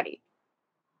 Are you ready?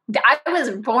 I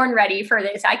was born ready for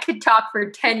this. I could talk for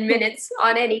 10 minutes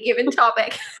on any given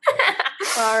topic.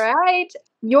 All right.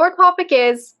 Your topic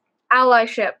is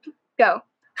allyship. Go.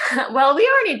 Well, we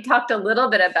already talked a little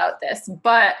bit about this,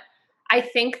 but I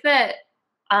think that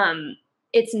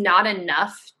it's not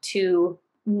enough to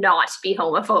not be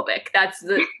homophobic. That's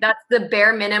the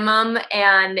bare minimum,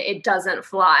 and it doesn't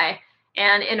fly.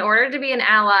 And in order to be an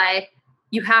ally,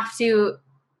 you have to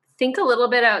think a little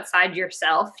bit outside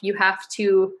yourself. You have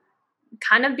to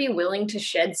kind of be willing to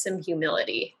shed some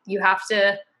humility. You have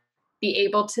to be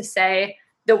able to say,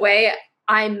 the way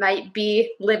I might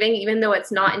be living, even though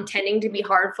it's not intending to be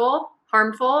harmful,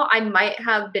 I might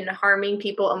have been harming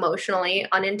people emotionally,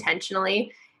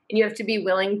 unintentionally. And you have to be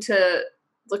willing to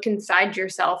look inside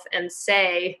yourself and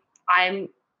say, I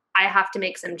have to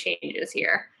make some changes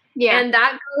here. Yeah. And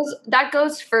that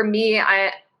goes for me.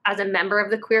 As a member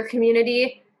of the queer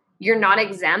community, you're not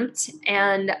exempt.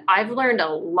 And I've learned a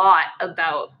lot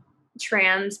about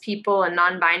trans people and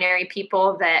non-binary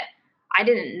people that I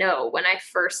didn't know when I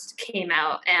first came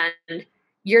out. And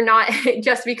you're not,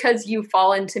 just because you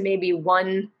fall into maybe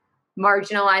one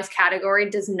marginalized category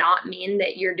does not mean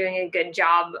that you're doing a good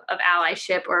job of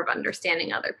allyship or of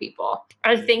understanding other people.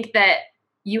 I think that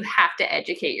you have to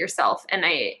educate yourself. And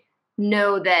I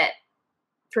know that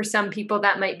for some people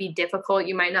that might be difficult.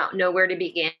 You might not know where to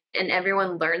begin, and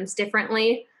everyone learns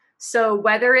differently. So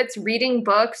whether it's reading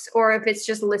books or if it's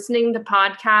just listening to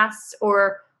podcasts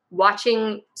or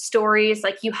watching stories,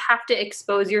 like you have to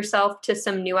expose yourself to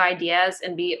some new ideas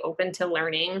and be open to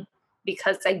learning,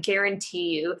 because I guarantee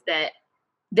you that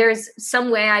there's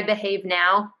some way I behave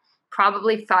now,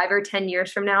 probably 5 or 10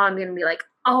 years from now, I'm going to be like,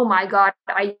 oh my God,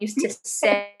 I used to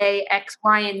say X,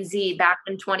 Y, and Z back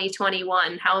in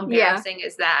 2021. How embarrassing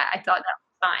is that? I thought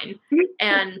that was fine.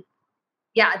 And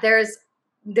yeah,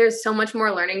 there's so much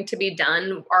more learning to be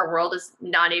done. Our world is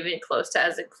not even close to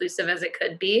as inclusive as it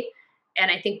could be.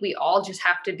 And I think we all just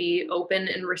have to be open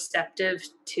and receptive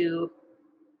to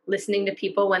listening to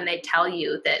people when they tell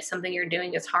you that something you're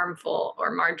doing is harmful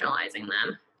or marginalizing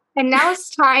them. And now it's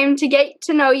time to get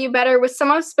to know you better with some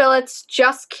of Spill It's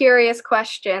Just Curious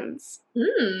questions.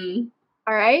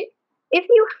 All right. If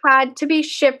you had to be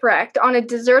shipwrecked on a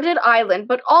deserted island,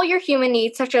 but all your human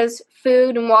needs, such as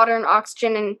food and water and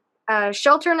oxygen and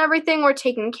shelter and everything, were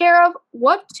taken care of,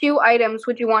 what 2 items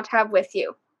would you want to have with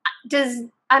you?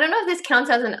 I don't know if this counts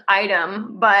as an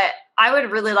item, but I would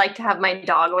really like to have my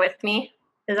dog with me.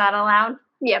 Is that allowed?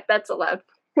 Yep, that's allowed.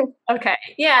 Okay.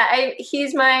 Yeah,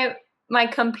 he's my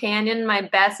companion, my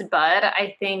best bud.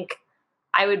 I think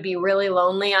I would be really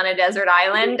lonely on a desert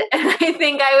island, and I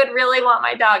think I would really want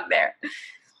my dog there.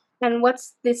 And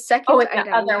what's the second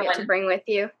item you get to bring with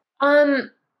you?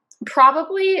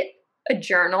 Probably a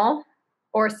journal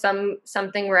or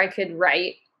something where I could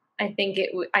write. I think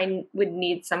I would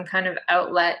need some kind of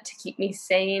outlet to keep me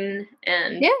sane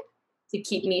and to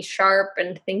keep me sharp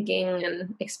and thinking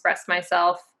and express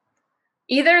myself.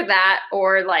 Either that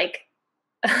or like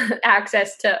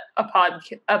access to a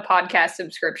podcast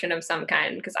subscription of some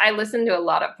kind, because I listen to a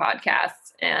lot of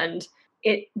podcasts and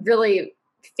it really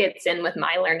fits in with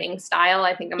my learning style.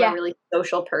 I think I'm a really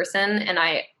social person, and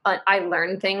I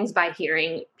learn things by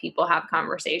hearing people have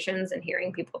conversations and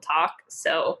hearing people talk.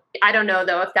 So I don't know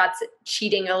though if that's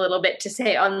cheating a little bit to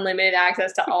say unlimited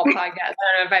access to all podcasts.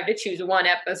 I don't know if I have to choose one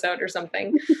episode or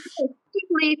something.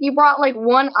 If you brought like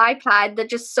one iPad that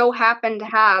just so happened to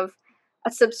have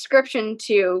a subscription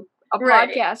to a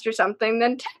podcast or something,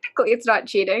 then technically it's not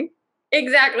cheating.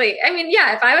 Exactly. I mean,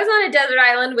 yeah, if I was on a desert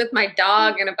island with my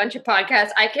dog and a bunch of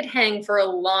podcasts, I could hang for a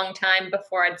long time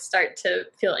before I'd start to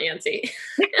feel antsy.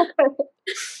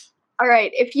 All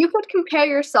right. If you could compare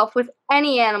yourself with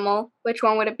any animal, which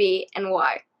one would it be and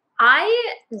why?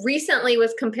 I recently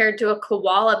was compared to a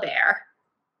koala bear,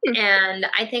 and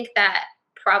I think that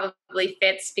probably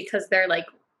fits because they're like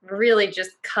really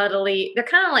just cuddly. They're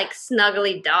kind of like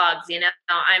snuggly dogs, you know?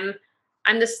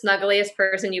 I'm the snuggliest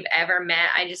person you've ever met.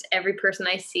 Every person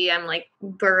I see, I'm like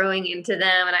burrowing into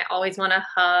them and I always want to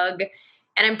hug.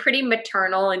 And I'm pretty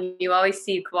maternal, and you always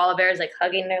see koala bears like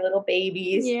hugging their little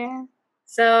babies. Yeah.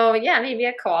 So yeah, maybe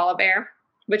a koala bear,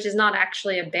 which is not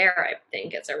actually a bear. I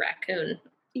think it's a raccoon.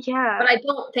 Yeah. But I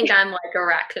don't think I'm like a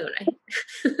raccoon.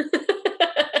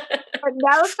 But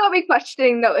now it's got me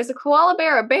questioning though, is a koala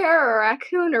bear a bear or a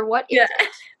raccoon or what is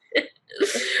it?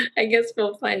 I guess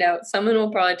we'll find out. Someone will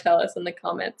probably tell us in the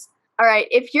comments. All right.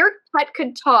 If your pet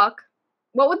could talk,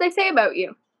 what would they say about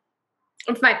you?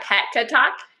 If my pet could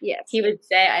talk, yes, he would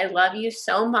say, "I love you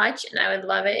so much, and I would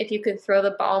love it if you could throw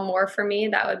the ball more for me.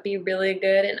 That would be really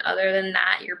good. And other than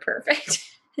that, you're perfect."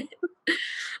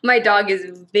 My dog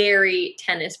is very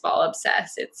tennis ball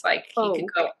obsessed. It's like he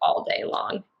could go all day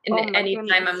long. And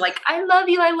anytime I'm like, I love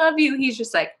you, he's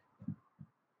just like,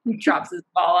 he drops his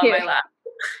ball on my lap.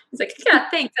 He's like, yeah,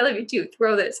 thanks. I love you too.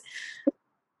 Throw this.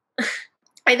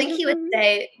 I think he would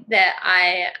say that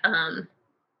I am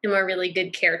a really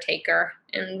good caretaker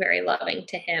and very loving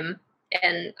to him.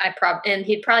 And and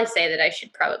he'd probably say that I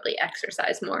should probably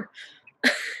exercise more.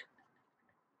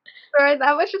 Right,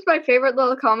 that was just my favorite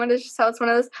little comment. It's just how it's one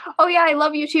of those, oh yeah, I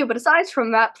love you too, but aside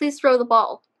from that, please throw the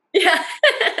ball. Yeah.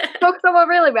 Focus on what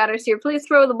really matters here. Please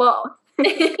throw the ball.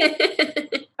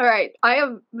 All right, I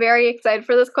am very excited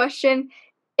for this question.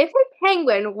 If a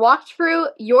penguin walked through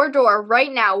your door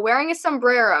right now wearing a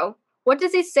sombrero, what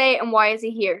does he say and why is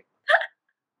he here?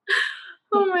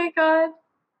 Oh my God.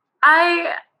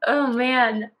 Oh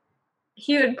man.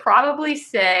 He would probably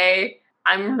say,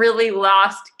 I'm really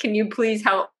lost. Can you please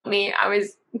help me? I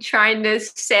was trying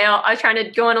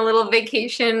to go on a little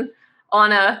vacation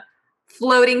on a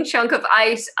floating chunk of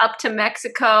ice up to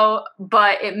Mexico,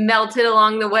 but it melted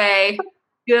along the way. Do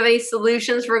you have any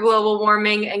solutions for global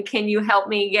warming? And can you help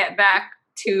me get back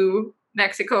to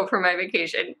Mexico for my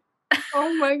vacation?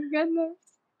 Oh my goodness.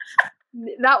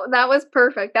 That was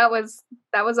perfect. That was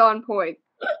on point.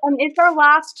 It's our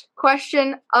last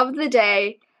question of the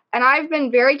day, and I've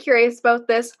been very curious about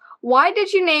this. Why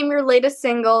did you name your latest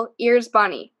single Ears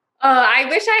Bunny? I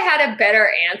wish I had a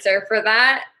better answer for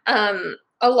that.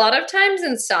 A lot of times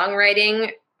in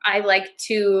songwriting, I like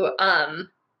to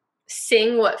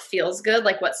sing what feels good,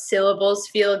 like what syllables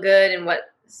feel good and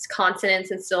what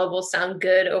consonants and syllables sound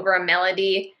good over a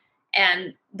melody.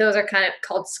 And those are kind of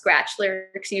called scratch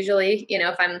lyrics usually. You know,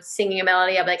 if I'm singing a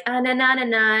melody, I'll be like, ah, na, na, na,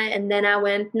 na, and then I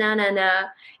went, na, na, na.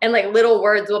 And like little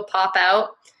words will pop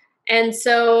out. And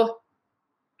so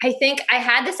I think I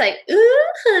had this like, ooh,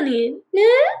 honey, na,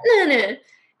 na, na.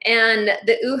 And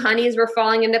the ooh, honeys were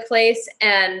falling into place.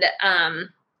 And I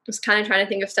was kind of trying to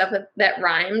think of stuff that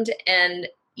rhymed. And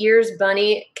Ears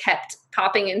Bunny kept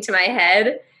popping into my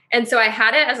head. And so I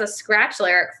had it as a scratch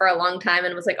lyric for a long time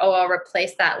and was like, oh, I'll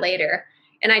replace that later.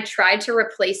 And I tried to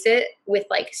replace it with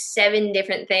like 7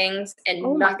 different things and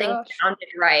nothing sounded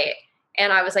right.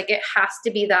 And I was like, it has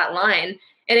to be that line.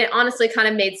 And it honestly kind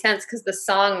of made sense because the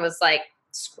song was like,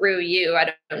 screw you,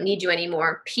 I don't need you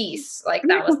anymore, peace. Like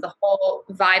that was the whole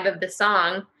vibe of the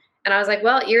song. And I was like,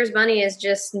 well, Ears Bunny is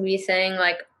just me saying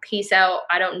like, peace out,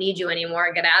 I don't need you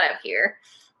anymore, get out of here.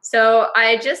 So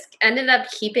I just ended up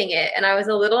keeping it, and I was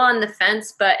a little on the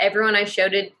fence, but everyone I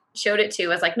showed it to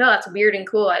was like, no, that's weird and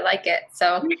cool, I like it.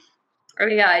 So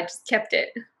yeah, I just kept it.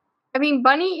 I mean,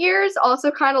 bunny ears also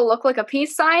kind of look like a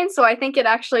peace sign, so I think it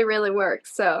actually really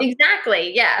works. So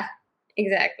exactly, yeah,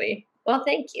 exactly. Well,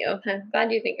 thank you. I'm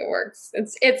glad you think it works.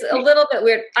 It's a little bit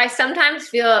weird. I sometimes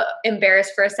feel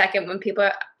embarrassed for a second when people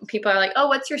are like, "Oh,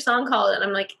 what's your song called?" And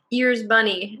I'm like, "Ears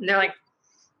Bunny," and they're like,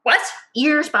 "What?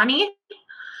 Ears Bunny?"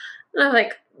 And I'm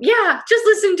like, "Yeah, just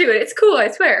listen to it. It's cool. I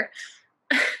swear."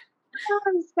 Oh,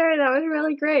 I'm sorry. That was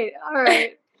really great. All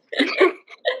right.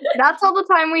 That's all the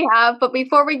time we have. But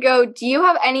before we go, do you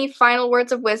have any final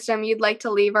words of wisdom you'd like to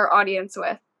leave our audience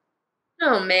with?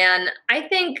 Oh man, I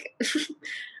think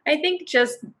I think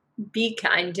just be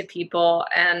kind to people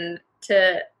and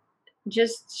to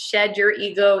just shed your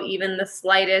ego even the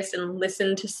slightest and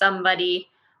listen to somebody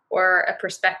or a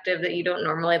perspective that you don't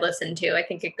normally listen to. I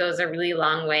think it goes a really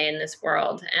long way in this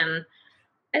world, and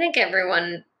I think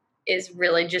everyone is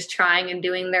really just trying and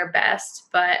doing their best,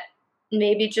 but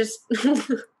maybe just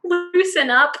loosen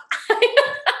up.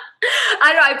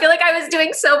 I don't know. I feel like I was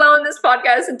doing so well in this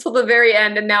podcast until the very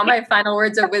end, and now my final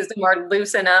words of wisdom are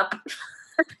loosen up.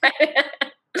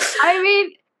 I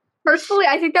mean, personally,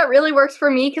 I think that really works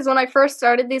for me because when I first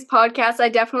started these podcasts, I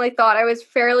definitely thought I was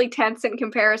fairly tense in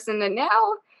comparison to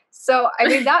now. So, I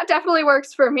mean, that definitely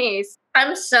works for me.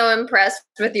 I'm so impressed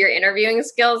with your interviewing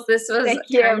skills. This was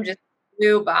time just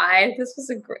flew by. This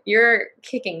was you're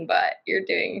kicking butt. You're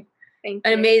doing an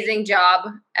amazing job,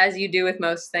 as you do with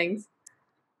most things.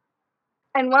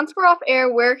 And once we're off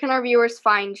air, where can our viewers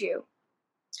find you?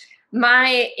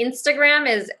 My Instagram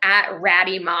is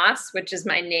 @RaddyMoss, which is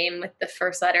my name with the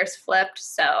first letters flipped.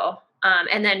 So,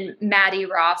 and then Maddie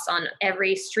Ross on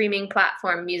every streaming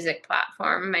platform, music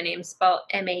platform. My name's spelled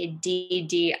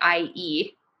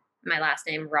Maddie. My last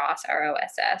name Ross,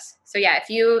 Ross. So yeah, if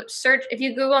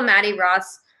you Google Maddie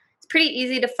Ross, it's pretty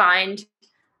easy to find.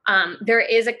 There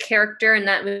is a character in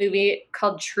that movie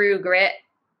called True Grit,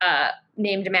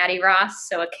 named Maddie Ross,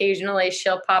 so occasionally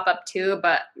she'll pop up too,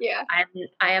 but yeah,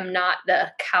 I am not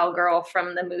the cowgirl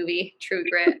from the movie True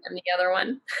Grit. I'm the other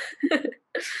one.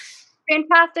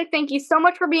 Fantastic. Thank you so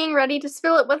much for being ready to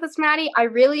spill it with us, Maddie. I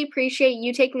really appreciate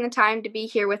you taking the time to be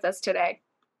here with us today.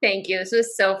 Thank you. This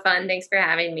was so fun. Thanks for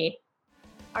having me.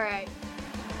 All right.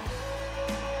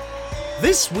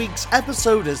 This week's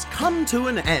episode has come to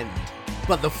an end,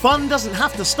 but the fun doesn't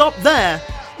have to stop there.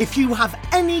 If you have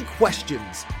any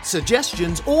questions,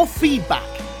 suggestions, or feedback,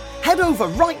 head over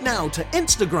right now to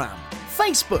Instagram,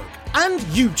 Facebook, and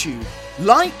YouTube.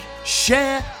 Like,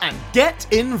 share, and get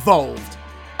involved.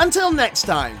 Until next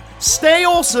time, stay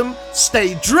awesome,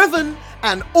 stay driven,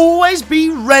 and always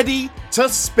be ready to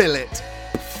spill it.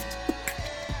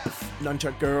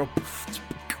 Nunchuck girl.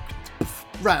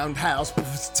 Roundhouse.